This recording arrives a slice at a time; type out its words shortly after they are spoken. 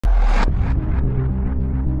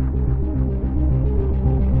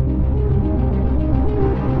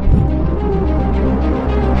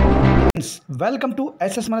Friends welcome to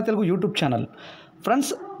SS మన Telugu YouTube channel.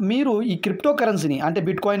 Friends, మీరు ఈ క్రిప్టో కరెన్సీని అంటే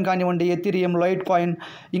బిట్ కాయిన్ కానివ్వండి, ఎథీరియం, లైట్ కాయిన్,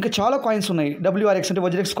 ఇంకా చాలా కాయిన్స్ ఉన్నాయి. WRX అంటే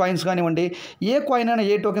WRX కాయిన్స్ కానివ్వండి, ఏ కాయిన్ అయినా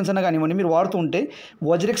ఏ టోకెన్స్ అయినా కానివ్వండి మీరు వాడుతూ ఉంటే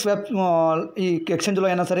WRX ఈ ఎక్స్చేంజ్లో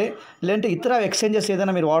అయినా సరే, లేదంటే ఇతర ఎక్స్చేంజెస్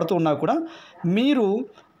ఏదైనా మీరు వాడుతూ ఉన్నా కూడా మీరు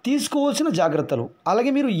తీసుకోవాల్సిన జాగ్రత్తలు,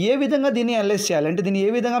 అలాగే మీరు ఏ విధంగా దీన్ని అనలైజ్ చేయాలి అంటే దీన్ని ఏ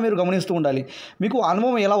విధంగా మీరు గమనిస్తూ ఉండాలి, మీకు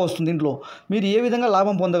అనుభవం ఎలా వస్తుంది, దీంట్లో మీరు ఏ విధంగా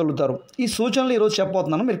లాభం పొందగలుగుతారు, ఈ సూచనలు ఈరోజు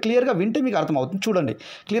చెప్పబోతున్నాను. మీరు క్లియర్గా వింటే మీకు అర్థమవుతుంది. చూడండి,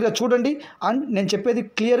 క్లియర్గా చూడండి అండ్ నేను చెప్పేది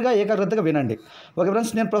క్లియర్గా ఏకాగ్రతగా వినండి. ఓకే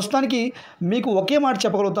ఫ్రెండ్స్, నేను ప్రస్తుతానికి మీకు ఒకే మాట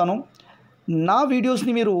చెప్పగలుగుతాను. నా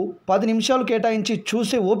వీడియోస్ని మీరు 10 నిమిషాలు కేటాయించి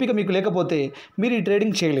చూసే ఓపిక మీకు లేకపోతే మీరు ఈ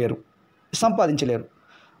ట్రేడింగ్ చేయలేరు, సంపాదించలేరు.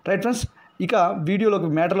 రైట్ ఫ్రెండ్స్, ఇక వీడియోలోకి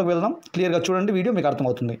మ్యాటర్లోకి వెళ్దాం. క్లియర్గా చూడండి, వీడియో మీకు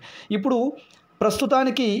అర్థమవుతుంది. ఇప్పుడు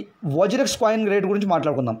ప్రస్తుతానికి WRX కాయిన్ రేట్ గురించి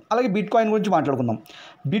మాట్లాడుకుందాం, అలాగే బిట్ కాయిన్ గురించి మాట్లాడుకుందాం.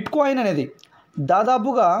 బిట్ కాయిన్ అనేది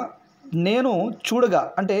దాదాపుగా నేను చూడగా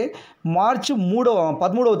అంటే మార్చి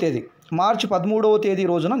 13వ తేదీ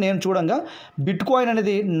రోజున నేను చూడంగా బిట్ కాయిన్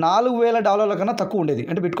అనేది $4,000 కన్నా తక్కువ ఉండేది.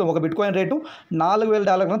 అంటే ఒక బిట్ కాయిన్ రేటు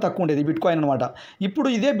 $4,000 కన్నా తక్కువ ఉండేది బిట్ కాయిన్ అనమాట. ఇప్పుడు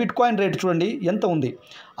ఇదే బిట్ కాయిన్ రేటు చూడండి ఎంత ఉంది,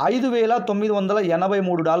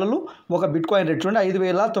 $5,983 ఒక బిట్ కాయిన్ రేట్. చూడండి,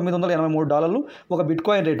 $5,983 ఒక బిట్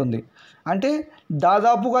కాయిన్ రేట్ ఉంది. అంటే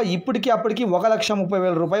దాదాపుగా ఇప్పటికీ అప్పటికి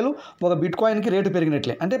 $1,30,000 ఒక బిట్ కాయిన్కి రేటు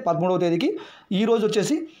పెరిగినట్లే. అంటే 13వ తేదీకి, ఈరోజు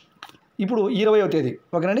వచ్చేసి ఇప్పుడు 20వ తేదీ.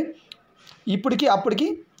 ఓకేనండి, ఇప్పటికీ అప్పటికి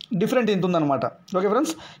డిఫరెంట్ ఇంత ఉందన్నమాట. ఓకే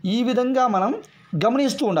ఫ్రెండ్స్, ఈ విధంగా మనం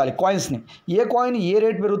గమనిస్తూ ఉండాలి కాయిన్స్ని. ఏ కాయిన్ ఏ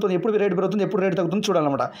రేట్ పెరుగుతుంది, ఎప్పుడు రేటు పెరుగుతుంది, ఎప్పుడు రేటు తగ్గుతుంది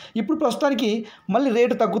చూడాలన్నమాట. ఇప్పుడు ప్రస్తుతానికి మళ్ళీ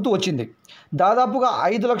రేటు తగ్గుతూ వచ్చింది. దాదాపుగా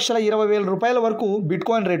 $5,20,000 వరకు బిట్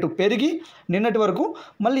కాయిన్ రేటు పెరిగి నిన్నటి వరకు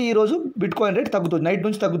మళ్ళీ ఈరోజు బిట్ కాయిన్ రేట్ తగ్గుతుంది, నైట్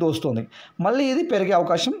నుంచి తగ్గుతూ వస్తుంది. మళ్ళీ ఇది పెరిగే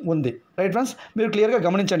అవకాశం ఉంది. రైట్ ఫ్రెండ్స్, మీరు క్లియర్గా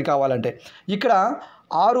గమనించండి కావాలంటే. ఇక్కడ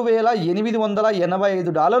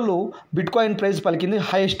 $6,885 బిట్ కాయిన్ ప్రైస్ పలికింది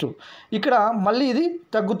హైయెస్ట్. ఇక్కడ మళ్ళీ ఇది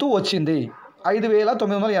తగ్గుతూ వచ్చింది.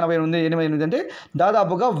 5,988 అంటే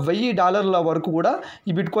దాదాపుగా $1,000 వరకు కూడా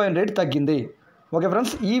ఈ బిట్ కాయిన్ రేట్ తగ్గింది. ఓకే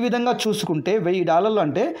ఫ్రెండ్స్, ఈ విధంగా చూసుకుంటే $1,000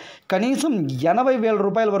 అంటే కనీసం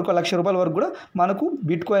 $80,000 వరకు, $1,00,000 వరకు కూడా మనకు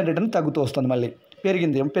బిట్ కాయిన్ రేట్ అనేది తగ్గుతూ వస్తుంది. మళ్ళీ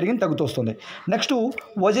పెరిగింది తగ్గుతూ వస్తుంది. నెక్స్ట్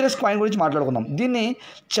WRX కాయిన్ గురించి మాట్లాడుకుందాం. దీన్ని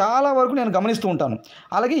చాలా వరకు నేను గమనిస్తూ ఉంటాను.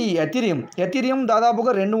 అలాగే ఈ ఎథీరియం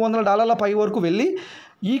దాదాపుగా $200 పై వరకు వెళ్ళి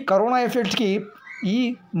ఈ కరోనా ఎఫెక్ట్స్కి ఈ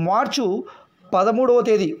మార్చు 12వ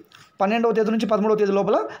తేదీ నుంచి 13వ తేదీ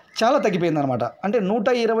లోపల చాలా తగ్గిపోయిందనమాట. అంటే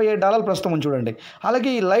 $127 ప్రస్తుతం ఉంది చూడండి. అలాగే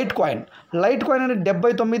ఈ లైట్ కాయిన్ అనేది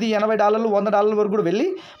 $79, $80, $100 వరకు కూడా వెళ్ళి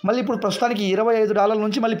మళ్ళీ ఇప్పుడు ప్రస్తుతానికి $25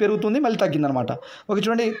 నుంచి మళ్ళీ పెరుగుతుంది, మళ్ళీ తగ్గిందనమాట. ఓకే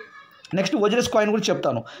చూడండి, నెక్స్ట్ WRX కాయిన్ గురించి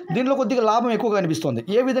చెప్తాను. దీనిలో కొద్దిగా లాభం ఎక్కువగా అనిపిస్తుంది.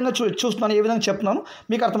 ఏ విధంగా చూస్తున్నాను, ఏ విధంగా చెప్తున్నాను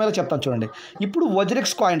మీకు అర్థమయ్యేలా చెప్తాను చూడండి. ఇప్పుడు WRX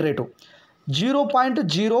కాయిన్ రేటు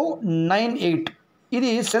 0.098, ఇది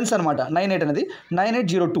సెన్స్ అనమాట. 98 అనేది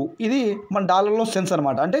 9802, ఇది మన డాలర్లో సెన్స్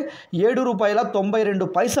అనమాట. అంటే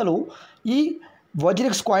 $7.92 ఈ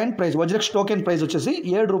WRX coin price, WRX token price వచ్చేసి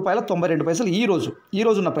 $7.92 ఈ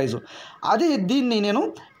రోజు ఉన్న ప్రైజు. అదే దీన్ని నేను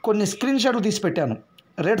కొన్ని స్క్రీన్ షాట్లు తీసి పెట్టాను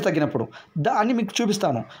రేటు తగ్గినప్పుడు, దాన్ని మీకు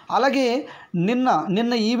చూపిస్తాను. అలాగే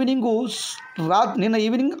నిన్న ఈవినింగ్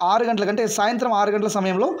 6 గంటల కంటే సాయంత్రం 6 గంటల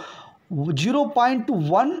సమయంలో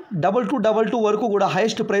 0.12222 వరకు కూడా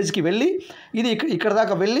హైయెస్ట్ ప్రైస్కి వెళ్ళి ఇది ఇక్కడ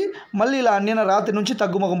దాకా వెళ్ళి మళ్ళీ ఇలా నిన్న రాత్రి నుంచి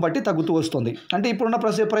తగ్గుముఖం పట్టి తగ్గుతూ వస్తుంది. అంటే ఇప్పుడున్న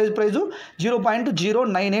ప్రైజు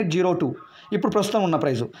 0.09802 ఇప్పుడు ప్రస్తుతం ఉన్న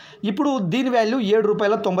ప్రైజు. ఇప్పుడు దీని వాల్యూ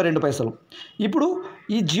 $7.92. ఇప్పుడు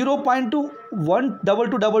ఈ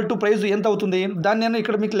 0.12222 ప్రైజు ఎంత అవుతుంది, దాన్ని నేను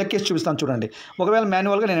ఇక్కడ మీకు లెక్కేసి చూపిస్తాను చూడండి. ఒకవేళ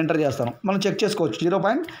మాన్యువల్గా నేను ఎంటర్ చేస్తాను, మనం చెక్ చేసుకోవచ్చు.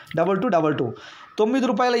 0.2222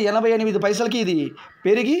 $9.88 ఇది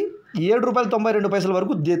పెరిగి $7.92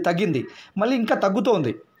 వరకు తగ్గింది, మళ్ళీ ఇంకా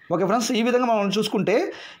తగ్గుతోంది. ఓకే ఫ్రెండ్స్, ఈ విధంగా మనం చూసుకుంటే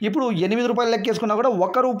ఇప్పుడు $8 లెక్కేసుకున్నా కూడా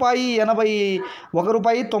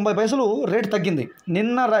 $1.90 రేటు తగ్గింది.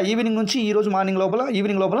 నిన్న ఈవినింగ్ నుంచి ఈరోజు ఈవినింగ్ లోపల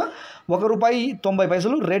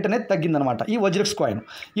 $1.90 రేట్ అనేది తగ్గిందనమాట ఈ WRX కాయిన్.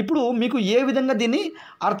 ఇప్పుడు మీకు ఏ విధంగా దీన్ని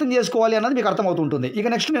అర్థం చేసుకోవాలి అన్నది మీకు అర్థమవుతుంటుంది. ఇక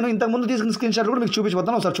నెక్స్ట్ నేను ఇంతకుముందు తీసుకున్న స్క్రీన్ షాట్ కూడా మీకు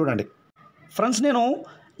చూపించబోతాను, ఒకసారి చూడండి. ఫ్రెండ్స్, నేను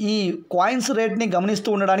ఈ కాయిన్స్ రేట్ని గమనిస్తూ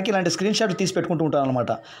ఉండడానికి ఇలాంటి స్క్రీన్ షాట్ తీసి పెట్టుకుంటూ ఉంటాను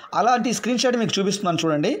అనమాట. అలాంటి స్క్రీన్ షాట్ మీకు చూపిస్తున్నాను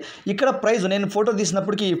చూడండి. ఇక్కడ ప్రైస్ నేను ఫోటో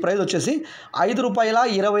తీసినప్పటికీ ఈ ప్రైస్ వచ్చేసి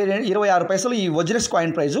 $5.26 ఈ WRX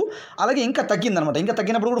కాయిన్ ప్రైజు. అలాగే ఇంకా తగ్గిందనమాట. ఇంకా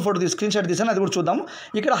తగ్గినప్పుడు కూడా స్క్రీన్ షాట్ తీసాను, అది కూడా చూద్దాము.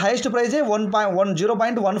 ఇక్కడ హైయెస్ట్ ప్రైజే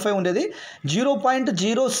 0.15 ఉండేది,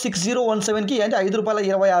 0.06017కి అంటే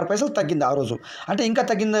 $5.26 తగ్గింది ఆ రోజు. అంటే ఇంకా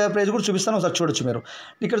తగ్గిన ప్రైస్ కూడా చూపిస్తాను, ఒకసారి చూడొచ్చు మీరు.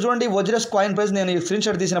 ఇక్కడ చూడండి, WRX కాయిన్ ప్రైస్ నేను ఈ స్క్రీన్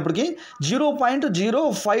షాట్ తీసినప్పటికీ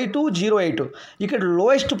 0.05208. ఇక్కడ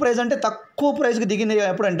లోయెస్ట్ ప్రైస్ అంటే తక్కువ ప్రైస్కి దిగింది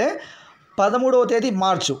ఎప్పుడంటే 13వ తేదీ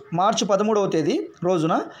మార్చి 13వ తేదీ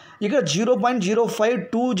రోజున ఇక్కడ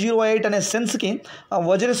 0.05208 అనే సెన్స్కి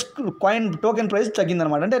వజ్రెక్స్ కాయిన్ టోకెన్ ప్రైస్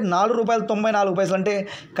తగ్గిందనమాట. అంటే ₹4.94 అంటే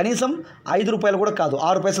కనీసం ₹5 కూడా కాదు,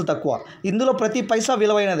 6 పైసలు తక్కువ. ఇందులో ప్రతి పైసా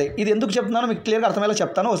విలువైనదే. ఇది ఎందుకు చెప్తున్నానో మీకు క్లియర్గా అర్థమయ్యేలా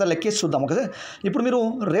చెప్తాను. ఒకసారి లెక్కేసి చూద్దాం. ఓకే, ఇప్పుడు మీరు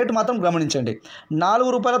రేటు మాత్రం గమనించండి.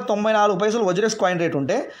 ₹4.94 వజ్రెక్స్ కాయిన్ రేటు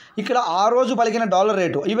ఉంటే ఇక్కడ ఆ రోజు పలికిన డాలర్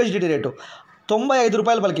రేటు యూఎస్డిటీ రేటు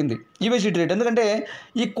 ₹95 పలికింది యూఎస్డిటీ రేట్. ఎందుకంటే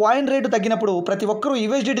ఈ కాయిన్ రేటు తగ్గినప్పుడు ప్రతి ఒక్కరూ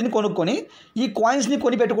యూఎస్డిటీని కొనుక్కొని ఈ కాయిన్స్ని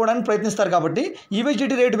కొని పెట్టుకోవడానికి ప్రయత్నిస్తారు కాబట్టి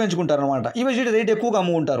యూఎస్డిటీ రేటు పెంచుకుంటారు అనమాట. యూఎస్డిటీ రేట్ ఎక్కువగా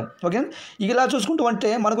అమ్ముకుంటారు. ఓకే, ఇలా చూసుకుంటూ అంటే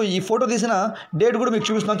మనకు ఈ ఫోటో తీసిన డేట్ కూడా మీకు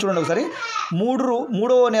చూపిస్తున్నాను చూడండి ఒకసారి.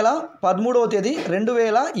 3వ నెల 13వ తేదీ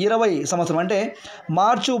 2020 సంవత్సరం, అంటే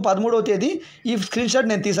మార్చి 13వ తేదీ ఈ స్క్రీన్ షాట్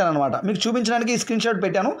నేను తీశాను అనమాట. మీకు చూపించడానికి ఈ స్క్రీన్ షాట్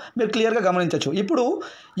పెట్టాను, మీరు క్లియర్గా గమనించవచ్చు. ఇప్పుడు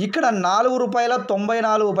ఇక్కడ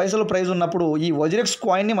 ₹4.94 ప్రైస్ ఉన్నప్పుడు ఈ వజ్రెక్స్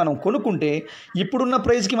కాయిన్ని మనం కొనుక్కుంటే ఇప్పుడున్న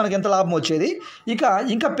ప్రైస్కి మనకి ఎంత లాభం వచ్చేది,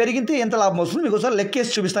 ఇంకా పెరిగితే ఎంత లాభం వస్తుంది మీకు ఒకసారి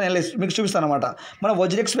లెక్కేసి చూపిస్తాను. మీకు చూపిస్తాను అనమాట. మన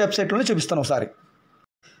వజ్రెక్స్ వెబ్సైట్లోనే చూపిస్తాను ఒకసారి.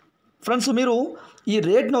 ఫ్రెండ్స్, మీరు ఈ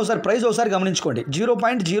రేట్ను ప్రైస్ ఒకసారి గమనించుకోండి.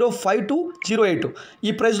 0.05208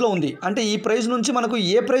 ఈ ప్రైస్లో ఉంది. అంటే ఈ ప్రైస్ నుంచి మనకు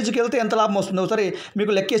ఏ ప్రైజ్కి వెళ్తే ఎంత లాభం వస్తుందో ఒకసారి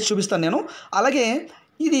మీకు లెక్కేసి చూపిస్తాను నేను. అలాగే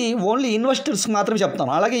ఇది ఓన్లీ ఇన్వెస్టర్స్కి మాత్రమే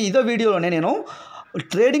చెప్తాను. అలాగే ఇదే వీడియోలోనే నేను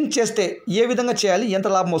ట్రేడింగ్ చేస్తే ఏ విధంగా చేయాలి, ఎంత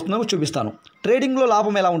లాభం వస్తుందో చూపిస్తాను. ట్రేడింగ్లో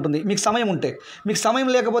లాభం ఎలా ఉంటుంది, మీకు సమయం ఉంటే. మీకు సమయం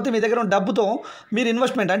లేకపోతే మీ దగ్గర ఉన్న డబ్బుతో మీరు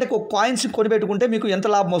ఇన్వెస్ట్మెంట్ అంటే కాయిన్స్ కొనిపెట్టుకుంటే మీకు ఎంత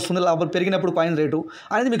లాభం వస్తుంది, లాభం పెరిగినప్పుడు కాయిన్ రేటు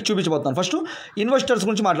అనేది మీకు చూపించబోతున్నాను. ఫస్ట్ ఇన్వెస్టర్స్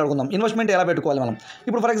గురించి మాట్లాడుకుందాం. ఇన్వెస్ట్మెంట్ ఎలా పెట్టుకోవాలి మనం.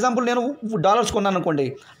 ఇప్పుడు ఫర్ ఎగ్జాంపుల్ నేను డాలర్స్ కొన్నాను అనుకోండి,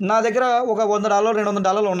 నా దగ్గర ఒక $100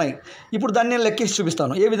 $200 ఉన్నాయి. ఇప్పుడు దాన్ని నేను లెక్కేసి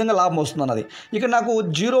చూపిస్తాను ఏ విధంగా లాభం వస్తుంది అన్నది. ఇక్కడ నాకు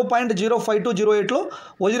 0.05208లో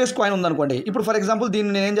వజ్రెక్స్ కాయిన్ ఉందనుకోండి. ఇప్పుడు ఫర్ ఎగ్జాంపుల్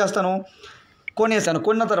దీన్ని నేను ఏం చేస్తాను, కొనేసాను.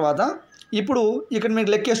 కొన్న తర్వాత ఇప్పుడు ఇక్కడ మీకు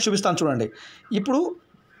లెక్కేసి చూపిస్తాను చూడండి. ఇప్పుడు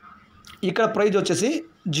ఇక్కడ ప్రైజ్ వచ్చేసి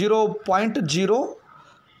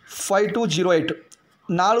 0.05208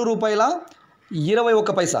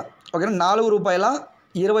 ₹4.21. ఓకేనా, ₹4.21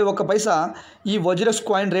 ఈ వజ్రెక్స్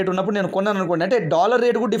కాయిన్ రేట్ ఉన్నప్పుడు నేను కొన్నాను అనుకోండి. అంటే డాలర్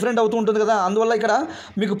రేట్ కూడా డిఫరెంట్ అవుతూ ఉంటుంది కదా, అందువల్ల ఇక్కడ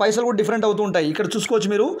మీకు పైసలు కూడా డిఫరెంట్ అవుతూ ఉంటాయి. ఇక్కడ చూసుకోవచ్చు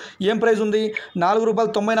మీరు ఏం ప్రైస్ ఉంది,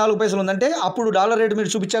 ₹4.94 ఉందంటే అప్పుడు డాలర్ రేటు మీరు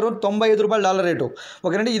చూపించారు $95 డాలర్ రేటు.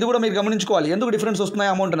 ఓకేనండి, ఇది కూడా మీరు గమనించుకోవాలి. ఎందుకు డిఫరెన్స్ వస్తున్నాయి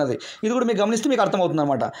అమౌంట్ అనేది, ఇది కూడా మీకు గమనిస్తే మీకు అర్థమవుతుంది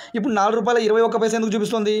అనమాట. ఇప్పుడు ₹4.21 ఎందుకు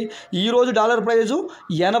చూపిస్తుంది, ఈరోజు డాలర్ ప్రైజు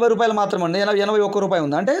 ₹80 మాత్రమే ఉంది, ₹81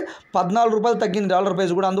 ఉంది. అంటే ₹14 తగ్గింది డాలర్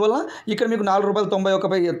ప్రైస్ కూడా. అందువల్ల ఇక్కడ మీకు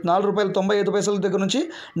 ₹4.95 దగ్గర నుంచి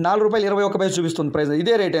 ₹4.21 చూపిస్తుంది ప్రైస్.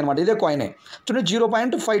 ఇదే రేట్ అనమాట, ఇదే కాయినే చూడండి.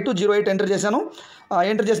 0.5208 ఎంటర్ చేశాను.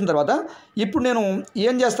 ఎంటర్ చేసిన తర్వాత ఇప్పుడు నేను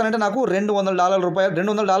ఏం చేస్తానంటే నాకు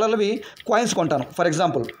 $200 కాయిన్స్ కొంటాను. ఫర్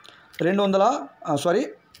ఎగ్జాంపుల్ $200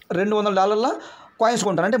 కాయిన్స్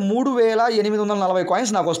కొంటాను. అంటే 3840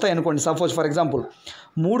 కాయిన్స్ నాకు వస్తాయి అనుకోండి. సపోజ్ ఫర్ ఎగ్జాంపుల్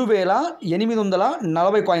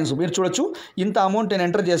 3840 కాయిన్స్ మీరు చూడొచ్చు. ఇంత అమౌంట్ నేను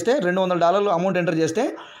ఎంటర్ చేస్తే $200 అమౌంట్ ఎంటర్ చేస్తే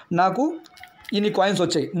నాకు ఇన్ని కాయిన్స్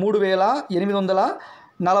వచ్చాయి.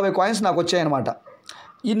 3840 కాయిన్స్ నాకు వచ్చాయి అనమాట.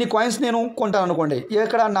 ఇన్ని కాయిన్స్ నేను కొంటాను అనుకోండి.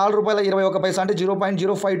 ఇక్కడ $4.21 అంటే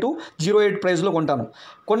 0.05208 ప్రైస్లో కొంటాను.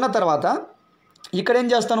 కొన్న తర్వాత ఇక్కడ ఏం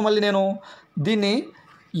చేస్తాను, మళ్ళీ నేను దీన్ని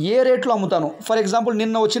ఏ రేట్లో అమ్ముతాను. ఫర్ ఎగ్జాంపుల్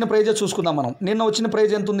నిన్న వచ్చిన ప్రైజే చూసుకుందాం మనం. నిన్న వచ్చిన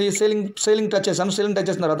ప్రైజ్ ఎంత ఉంది, సేలింగ్ టచ్ చేశాను. సేలింగ్ టచ్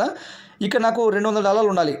చేసిన తర్వాత ఇక్కడ నాకు $200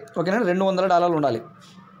 ఉండాలి. ఓకేనా, $200 ఉండాలి.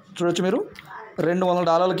 చూడొచ్చు మీరు,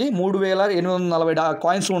 $200కి 3840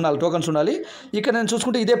 కాయిన్స్ ఉండాలి, టోకన్స్ ఉండాలి. ఇక్కడ నేను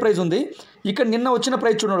చూసుకుంటే ఇదే ప్రైస్ ఉంది. ఇక్కడ నిన్న వచ్చిన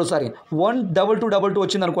ప్రైస్ చూడండి ఒకసారి, 12222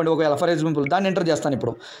 వచ్చింది అనుకోండి. ఒకవేళ ఫర్ ఎగ్జాంపుల్ దాన్ని ఎంటర్ చేస్తాను.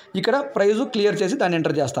 ఇప్పుడు ఇక్కడ ప్రైజు క్లియర్ చేసి దాన్ని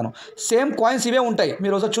ఎంటర్ చేస్తాను. సేమ్ కాయిన్స్ ఇవే ఉంటాయి,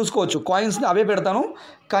 మీరు ఒకసారి చూసుకోవచ్చు. కాయిన్స్ని అవే పెడతాను,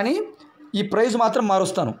 కానీ ఈ ప్రైస్ మాత్రం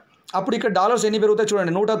మారుస్తాను. అప్పుడు ఇక్కడ డాలర్స్ ఎన్ని పెరుగుతాయి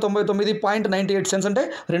చూడండి, 199.98 అంటే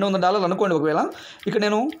 $200 అనుకోండి. ఒకవేళ ఇక్కడ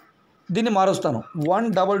నేను దీన్ని మారుస్తాను,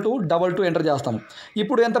 12222 ఎంటర్ చేస్తాను.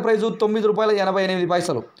 ఇప్పుడు ఎంత ప్రైజు,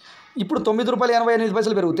 $9.88. ఇప్పుడు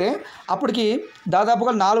 $9.88 పెరిగితే అప్పటికి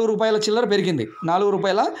దాదాపుగా ₹4 చిల్లర పెరిగింది.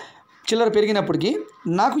 ₹4 చిల్లర పెరిగినప్పటికీ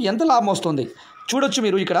నాకు ఎంత లాభం వస్తుంది చూడొచ్చు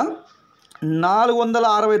మీరు. ఇక్కడ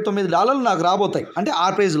 $469 నాకు రాబోతాయి, అంటే ఆ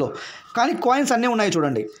ప్రైజ్లో. కానీ కాయిన్స్ అన్నీ ఉన్నాయి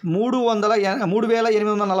చూడండి,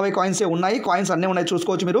 3840 కాయిన్సే ఉన్నాయి. కాయిన్స్ అన్నీ ఉన్నాయి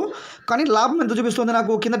చూసుకోవచ్చు మీరు. కానీ లాభం ఎంత చూపిస్తుంది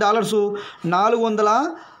నాకు, కింద డాలర్సు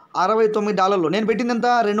 $469. నేను పెట్టింది ఎంత,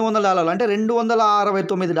 $200. అంటే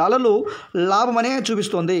 $269 లాభం అనే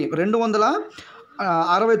చూపిస్తుంది.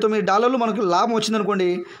 $269 మనకు లాభం వచ్చిందనుకోండి.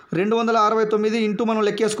 269 ఇంటూ మనం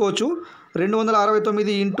లెక్కేసుకోవచ్చు.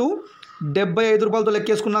 269 ఇంటూ $75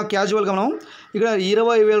 లెక్కేసుకున్న క్యాజువల్గా మనం ఇక్కడ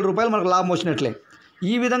 ₹20,000 మనకు లాభం వచ్చినట్లే.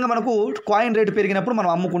 ఈ విధంగా మనకు కాయిన్ రేటు పెరిగినప్పుడు మనం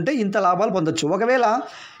అమ్ముకుంటే ఇంత లాభాలు పొందొచ్చు. ఒకవేళ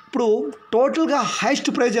ఇప్పుడు టోటల్గా హైయెస్ట్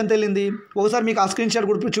ప్రైజ్ ఎంత వెళ్ళింది ఒకసారి మీకు ఆ స్క్రీన్ షాట్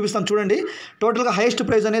కూడా చూపిస్తాను చూడండి. టోటల్గా హైయెస్ట్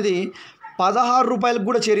ప్రైజ్ అనేది రూపాయలకు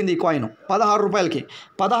కూడా చేరింది ఈ కాయిన్. రూపాయలకి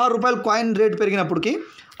 16 రూపాయల కాయిన్ రేటు పెరిగినప్పటికి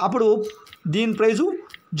అప్పుడు దీని ప్రైజు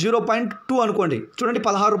 0.2 అనుకోండి. చూడండి,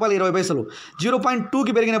 $16.20.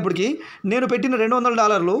 0.2కి పెరిగినప్పటికీ నేను పెట్టిన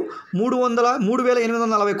 $200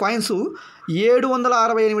 3,840 కాయిన్స్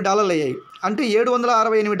 $768 అయ్యాయి. అంటే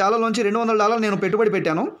 $768 నుంచి $200 నేను పెట్టుబడి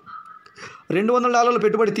పెట్టాను. $200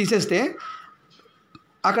 పెట్టుబడి తీసేస్తే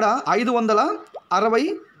అక్కడ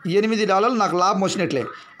 $568 నాకు లాభం వచ్చినట్లే.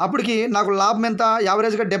 అప్పటికి నాకు లాభం ఎంత?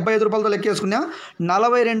 యావరేజ్గా $75 లెక్కేసుకున్నా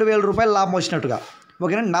 $42,000 లాభం వచ్చినట్టుగా.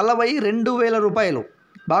 ఓకేనా, $42,000.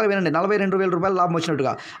 బాగా వినండి, $42,000 లాభం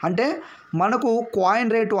వచ్చినట్టుగా. అంటే మనకు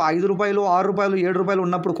కాయిన్ రేటు ₹5, ₹6, ₹7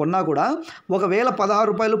 ఉన్నప్పుడు కొన్నా కూడా ఒకవేళ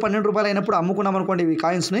 $16, $12 అయినప్పుడు అమ్ముకున్నాం అనుకోండి ఈ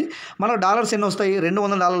కాయిన్స్ని, మనకు డాలర్స్ ఎన్ని వస్తాయి?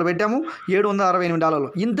 $200 పెట్టాము, $768.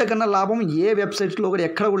 ఇంతకన్నా లాభం ఏ వెబ్సైట్స్లో కూడా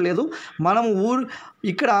ఎక్కడ కూడా లేదు. మనము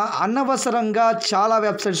ఇక్కడ అనవసరంగా చాలా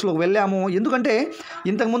వెబ్సైట్స్లోకి వెళ్ళాము. ఎందుకంటే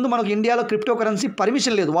ఇంతకుముందు మనకు ఇండియాలో క్రిప్టో కరెన్సీ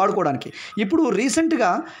పర్మిషన్ లేదు వాడుకోవడానికి. ఇప్పుడు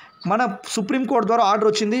రీసెంట్గా మన సుప్రీంకోర్టు ద్వారా ఆర్డర్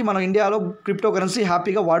వచ్చింది, మనం ఇండియాలో క్రిప్టో కరెన్సీ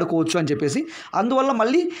హ్యాపీగా వాడుకోవచ్చు అని చెప్పేసి. అందువల్ల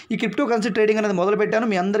మళ్ళీ ఈ క్రిప్టో కరెన్సీ ట్రేడింగ్ అనేది మొదలుపెట్టాను,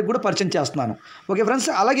 మీ అందరికి కూడా పరిచయం చేస్తున్నాను. ఓకే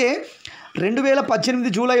ఫ్రెండ్స్, అలాగే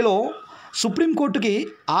 2018 జూలైలో సుప్రీంకోర్టుకి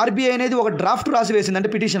ఆర్బీఐ అనేది ఒక డ్రాఫ్ట్ రాసి వేసింది, అంటే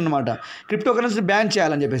పిటిషన్ అనమాట, క్రిప్టో కరెన్సీ బ్యాన్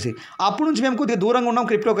చేయాలని చెప్పేసి. అప్పటి నుంచి మేము కొద్దిగా దూరంగా ఉన్నాం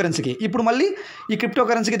క్రిప్టో కరెన్సీకి. ఇప్పుడు మళ్ళీ ఈ క్రిప్టో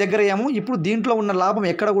కరెన్సీకి దగ్గర అయ్యాము. ఇప్పుడు దీంట్లో ఉన్న లాభం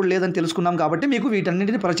ఎక్కడ కూడా లేదని తెలుసుకున్నాం కాబట్టి మీకు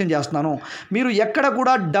వీటన్నింటిని పరిచయం చేస్తున్నాను. మీరు ఎక్కడ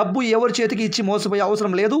కూడా డబ్బు ఎవరి చేతికి ఇచ్చి మోసపోయే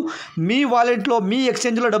అవసరం లేదు. మీ వాలెట్లో, మీ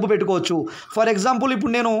ఎక్స్చేంజ్లో డబ్బు పెట్టుకోవచ్చు. ఫర్ ఎగ్జాంపుల్,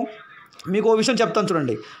 ఇప్పుడు నేను మీకు ఓ విషయం చెప్తాను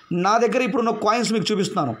చూడండి. నా దగ్గర ఇప్పుడున్న కాయిన్స్ మీకు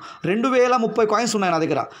చూపిస్తున్నాను. 2030 కాయిన్స్ ఉన్నాయి నా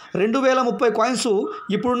దగ్గర. 2030 కాయిన్స్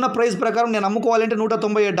ఇప్పుడున్న ప్రైస్ ప్రకారం నేను అమ్ముకోవాలంటే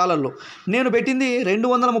 $197. నేను పెట్టింది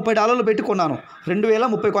 $230 పెట్టి కొన్నాను.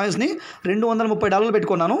 2030 కాయిన్స్ని $230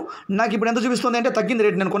 పెట్టుకున్నాను. నాకు ఇప్పుడు ఎంత చూపిస్తుంది అంటే తగ్గింది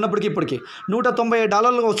రేట్. నేను కొన్నప్పటికి ఇప్పటికి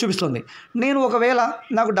 $197 చూపిస్తుంది. నేను ఒకవేళ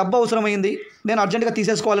నాకు డబ్బు అవసరమైంది, నేను అర్జెంటుగా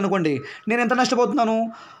తీసేసుకోవాలనుకోండి, నేను ఎంత నష్టపోతున్నాను?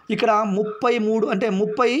 ఇక్కడ 33 అంటే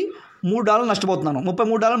 $33 నష్టపోతున్నాను.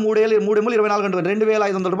 $33 3,24 గంటలు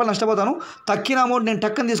 $2,500 నష్టపోతాను. తక్కిన అమౌంట్ నేను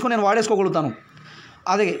టక్కని తీసుకొని నేను వాడేసుకోగలుగుతాను.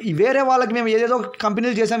 అదే వేరే వాళ్ళకి మేము ఏదేదో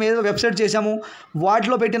కంపెనీలు చేసాము, ఏదో వెబ్సైట్ చేసాము,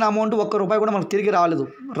 వాటిలో పెట్టిన అమౌంట్ ₹1 కూడా మనకు తిరిగి రాలేదు.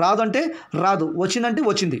 రాదంటే రాదు, వచ్చిందంటే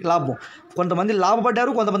వచ్చింది లాభం. కొంతమంది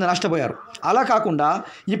లాభపడ్డారు, కొంతమంది నష్టపోయారు. అలా కాకుండా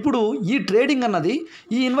ఇప్పుడు ఈ ట్రేడింగ్ అన్నది,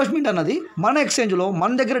 ఈ ఇన్వెస్ట్మెంట్ అన్నది మన ఎక్స్చేంజ్లో,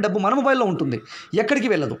 మన దగ్గర డబ్బు మన మొబైల్లో ఉంటుంది, ఎక్కడికి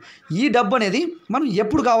వెళ్ళదు. ఈ డబ్బు అనేది మనం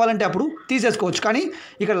ఎప్పుడు కావాలంటే అప్పుడు తీసేసుకోవచ్చు. కానీ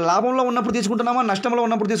ఇక్కడ లాభంలో ఉన్నప్పుడు తీసుకుంటున్నామా, నష్టంలో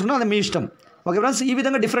ఉన్నప్పుడు తీసుకుంటున్నా, అది మీ ఇష్టం. ఓకే ఫ్రెండ్స్, ఈ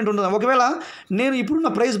విధంగా డిఫరెంట్ ఉంటుంది. ఒకవేళ నేను ఇప్పుడున్న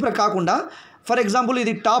ప్రైస్ కాకుండా ఫర్ ఎగ్జాంపుల్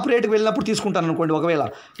ఇది టాప్ రేట్కి వెళ్ళినప్పుడు తీసుకుంటాను అనుకోండి. ఒకవేళ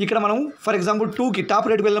ఇక్కడ మనం ఫర్ ఎగ్జాంపుల్ 2కి టాప్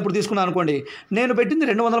రేట్కి వెళ్ళినప్పుడు తీసుకున్నాను అనుకోండి, నేను పెట్టింది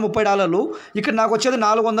 $230, ఇక్కడ నాకు వచ్చేది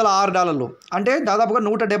 $406. అంటే దాదాపుగా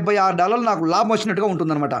 $176 నాకు లాభం వచ్చినట్టుగా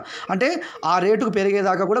ఉంటుందన్నమాట. అంటే ఆ రేటుకు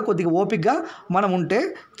పెరిగేదాకా కూడా కొద్దిగా ఓపికగా మనం ఉంటే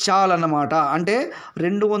చాలన్నమాట. అంటే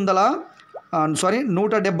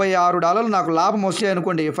 $176 నాకు లాభం వస్తాయి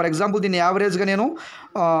అనుకోండి. ఫర్ ఎగ్జాంపుల్ దీన్ని యావరేజ్గా నేను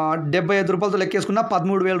 $75 లెక్కేసుకున్న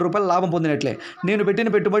 $13,000 లాభం పొందినట్లే. నేను పెట్టిన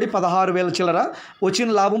పెట్టుబడి 16,000 చిల్లర, వచ్చిన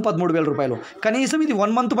లాభం $13,000. కనీసం ఇది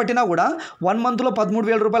 1 మంత్ పట్టినా కూడా 1 మంత్లో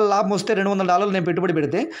 $13,000 లాభం వస్తే $200 నేను పెట్టుబడి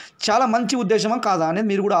పెడితే చాలా మంచి ఉద్దేశమా కాదా అనేది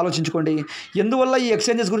మీరు కూడా ఆలోచించుకోండి. ఎందువల్ల ఈ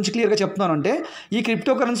ఎక్స్చేంజెస్ గురించి క్లియర్గా చెప్తున్నాను అంటే, ఈ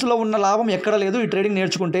క్రిప్టో కరెన్సీలో ఉన్న లాభం ఎక్కడ లేదు. ఈ ట్రేడింగ్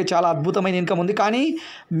నేర్చుకుంటే చాలా అద్భుతమైన ఇన్కమ్ ఉంది. కానీ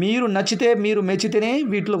మీరు నచ్చితే, మీరు మెచ్చితేనే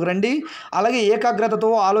వీటిలోకి రండి. అలాగే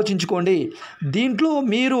ఏకాగ్రతతో ఆలోచించుకోండి. దీంట్లో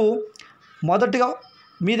మీరు మొదటిగా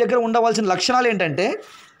మీ దగ్గర ఉండవలసిన లక్షణాలు ఏంటంటే,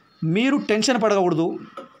 మీరు టెన్షన్ పడకూడదు,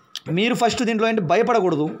 మీరు ఫస్ట్ దీంట్లో ఏంటి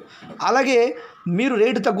భయపడకూడదు, అలాగే మీరు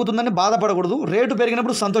రేటు తగ్గుతుందని బాధపడకూడదు, రేటు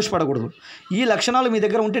పెరిగినప్పుడు సంతోషపడకూడదు. ఈ లక్షణాలు మీ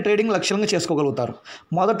దగ్గర ఉంటే ట్రేడింగ్ లక్ష్యంగా చేసుకోగలుగుతారు.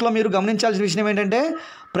 మొదట్లో మీరు గమనించాల్సిన విషయం ఏంటంటే,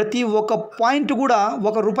 ప్రతి ఒక్క పాయింట్ కూడా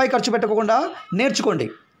 ₹1 ఖర్చు పెట్టకుండా నేర్చుకోండి.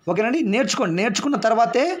 ఓకేనండి, నేర్చుకున్న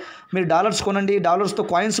తర్వాతే మీరు డాలర్స్ కొనండి, డాలర్స్తో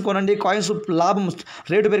కాయిన్స్ కొనండి. కాయిన్స్ లాభం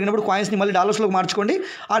రేటు పెరిగినప్పుడు కాయిన్స్ని మళ్ళీ డాలర్స్లోకి మార్చుకోండి.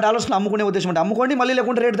 ఆ డాలర్స్ని అమ్ముకునే ఉద్దేశం అంటే అమ్ముకోండి, మళ్ళీ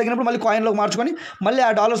లేకుంటే రేటు తగ్గినప్పుడు మళ్ళీ కాయిన్లోకి మార్చుకొని మళ్ళీ ఆ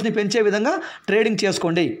డాలర్స్ని పెంచే విధంగా ట్రేడింగ్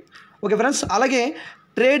చేసుకోండి. ఓకే ఫ్రెండ్స్, అలాగే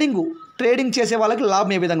ట్రేడింగ్ చేసే వాళ్ళకి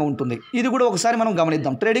లాభం ఏ విధంగా ఉంటుంది ఇది కూడా ఒకసారి మనం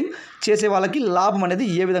గమనిద్దాం. ట్రేడింగ్ చేసే వాళ్ళకి లాభం అనేది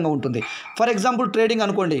ఏ విధంగా ఉంటుంది. ఫర్ ఎగ్జాంపుల్ ట్రేడింగ్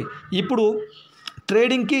అనుకోండి, ఇప్పుడు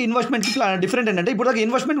ట్రేడింగ్కి ఇన్వెస్ట్మెంట్కి డిఫరెంట్ ఏంటంటే, ఇప్పుడు దాకా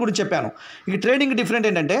ఇన్వెస్ట్మెంట్ గురించి చెప్పాను. ఇక ట్రేడింగ్ డిఫరెంట్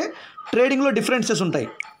ఏంటంటే, ట్రేడింగ్లో డిఫరెన్సెస్ ఉంటాయి.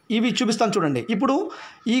 ఇవి చూపిస్తాను చూడండి. ఇప్పుడు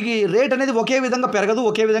ఈ రేట్ అనేది ఒకే విధంగా పెరగదు,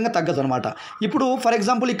 ఒకే విధంగా తగ్గదు అనమాట. ఇప్పుడు ఫర్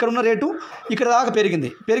ఎగ్జాంపుల్ ఇక్కడ ఉన్న రేటు ఇక్కడ దాకా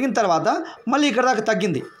పెరిగిన తర్వాత మళ్ళీ ఇక్కడ దాకా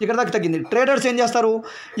తగ్గింది. ట్రేడర్స్ ఏం చేస్తారు,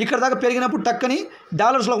 ఇక్కడ దాకా పెరిగినప్పుడు టక్కని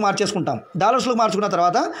డాలర్స్లోకి మార్చుకున్న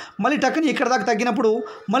తర్వాత మళ్ళీ టక్కని ఇక్కడ దాకా తగ్గినప్పుడు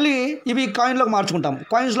మళ్ళీ ఇవి కాయిన్లోకి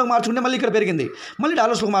మార్చుకుంటే మళ్ళీ ఇక్కడ పెరిగింది, మళ్ళీ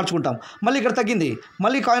డాలర్స్లోకి మార్చుకుంటాం, మళ్ళీ ఇక్కడ తగ్గింది,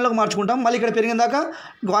 మళ్ళీ కాయిన్లోకి మార్చుకుంటాం, మళ్ళీ ఇక్కడ పెరిగిన దాకా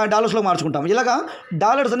డాలర్స్లోకి మార్చుకుంటాం. ఇలాగా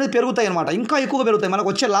డాలర్స్ అనేది పెరుగుతాయి అనమాట, ఇంకా ఎక్కువగా పెరుగుతాయి.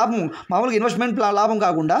 మనకు వచ్చే లాభం మామూలుగా ఇన్వెస్ట్మెంట్ లాభం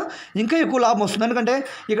కాకుండా ఇంకా ఎక్కువ లాభం వస్తుంది. ఎందుకంటే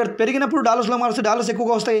ఇక్కడ పెరిగినప్పుడు డాలర్స్లో మారిస్తే డాలర్స్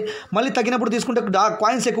ఎక్కువగా వస్తాయి, మళ్ళీ తగ్గినప్పుడు తీసుకుంటే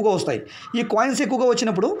కాయిన్స్ ఎక్కువగా వస్తాయి. ఈ కాయిన్స్ ఎక్కువగా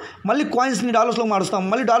వచ్చినప్పుడు మళ్ళీ కాయిన్స్ని డాలర్స్లో మారుస్తాం,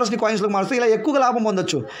 మళ్ళీ డాలర్స్ని కాయిన్స్లో మారుస్తాం, ఇలా ఎక్కువగా లాభం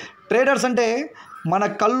పొందొచ్చు. ట్రేడర్స్ అంటే మన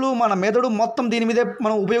కళ్ళు మన మెదడు మొత్తం దీని మీదే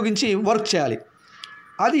మనం ఉపయోగించి వర్క్ చేయాలి.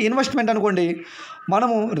 అది ఇన్వెస్ట్మెంట్ అనుకోండి,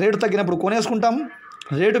 మనము రేటు తగ్గినప్పుడు కొనేసుకుంటాం,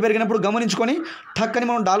 రేటు పెరిగినప్పుడు గమనించుకొని టక్కని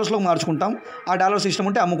మనం డాలర్స్లో మార్చుకుంటాం, ఆ డాలర్స్ ఇష్టం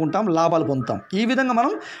ఉంటే అమ్ముకుంటాం, లాభాలు పొందుతాం. ఈ విధంగా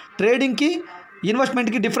మనం ట్రేడింగ్కి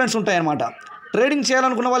ఇన్వెస్ట్మెంట్కి డిఫరెన్స్ ఉంటాయన్నమాట. ట్రేడింగ్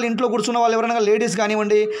చేయాలనుకున్న వాళ్ళు, ఇంట్లో కూర్చున్న వాళ్ళు, ఎవరైనా లేడీస్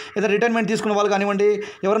కానివ్వండి, లేదా రిటైర్మెంట్ తీసుకున్న వాళ్ళు కానివ్వండి,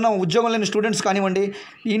 ఎవరైనా ఉద్యోగం లేని స్టూడెంట్స్ కానివ్వండి,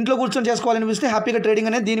 ఇంట్లో కూర్చొని చేసుకోవాలనిపిస్తే హ్యాపీగా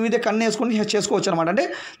ట్రేడింగ్ అనేది దీని మీదే కన్ను వేసుకొని చేసుకోవచ్చు అనమాట. అంటే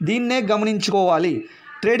దీన్నే గమనించుకోవాలి.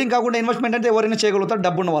 ట్రేడింగ్ కాకుండా ఇన్వెస్ట్మెంట్ అంటే ఎవరైనా చేయగలుగుతారు,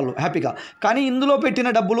 డబ్బు ఉన్న వాళ్ళు హ్యాపీగా. కానీ ఇందులో పెట్టిన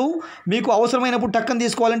డబ్బులు మీకు అవసరమైనప్పుడు టక్కన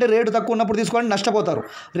తీసుకోవాలంటే రేటు తక్కువ ఉన్నప్పుడు తీసుకోవాలంటే నష్టపోతారు.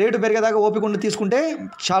 రేటు పెరిగేదాకా ఓపిక ఉండి తీసుకుంటే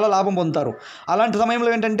చాలా లాభం పొందుతారు. అలాంటి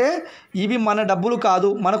సమయంలో ఏంటంటే ఇవి మన డబ్బులు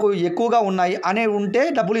కాదు, మనకు ఎక్కువగా ఉన్నాయి అనే ఉంటే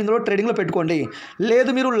డబ్బులు ఇందులో ట్రేడింగ్లో పెట్టుకోండి.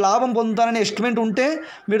 లేదు మీరు లాభం పొందుతారనే ఎస్టిమేట్ ఉంటే,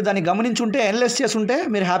 మీరు దాన్ని గమనించుంటే, అనలైజ్ చేస్తుంటే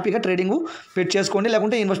మీరు హ్యాపీగా ట్రేడింగ్ చేసుకోండి,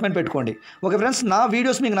 లేకుంటే ఇన్వెస్ట్మెంట్ పెట్టుకోండి. ఓకే ఫ్రెండ్స్, నా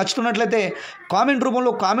వీడియోస్ మీకు నచ్చుతున్నట్లయితే కామెంట్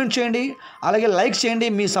రూపంలో కామెంట్ చేయండి, అలాగే లైక్ చేయండి.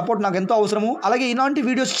 మీ సపోర్ట్ నాకు ఎంతో అవసరము. అలాగే ఇలాంటి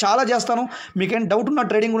వీడియోస్ చాలా చేస్తాను. మీకేం డౌట్ ఉన్న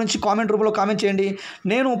ట్రేడింగ్ గురించి కామెంట్ రూపంలో కామెంట్ చేయండి.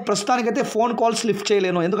 నేను ప్రస్తుతానికైతే ఫోన్ కాల్స్ లిఫ్ట్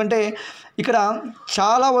చేయలేను, ఎందుకంటే ఇక్కడ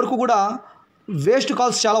చాలా వరకు కూడా వేస్ట్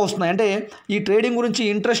కాల్స్ చాలా వస్తున్నాయి. అంటే ఈ ట్రేడింగ్ గురించి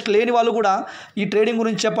ఇంట్రెస్ట్ లేని వాళ్ళు కూడా ఈ ట్రేడింగ్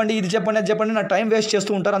గురించి చెప్పండి, ఇది చెప్పండి, అది చెప్పండి, నా టైం వేస్ట్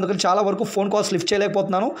చేస్తూ ఉంటారు. అందుకని చాలా వరకు ఫోన్ కాల్స్ లిఫ్ట్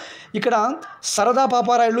చేయలేకపోతున్నాను. ఇక్కడ సరదా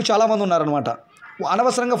పాపారాయుళ్ళు చాలామంది ఉన్నారనమాట,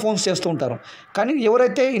 అనవసరంగా ఫోన్స్ చేస్తూ ఉంటారు. కానీ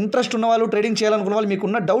ఎవరైతే ఇంట్రెస్ట్ ఉన్నవాళ్ళు, ట్రేడింగ్ చేయాలనుకున్న వాళ్ళు,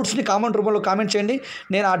 మీకున్న డౌట్స్ని కామెంట్ రూపంలో కామెంట్ చేయండి.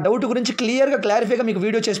 నేను ఆ డౌట్ గురించి క్లారిఫైగా మీకు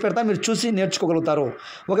వీడియో చేసి పెడతాను, మీరు చూసి నేర్చుకోగలుగుతారు.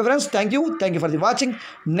 Okay friends, thank you for the watching.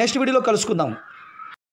 Next వీడియోలో కలుసుకుందాం.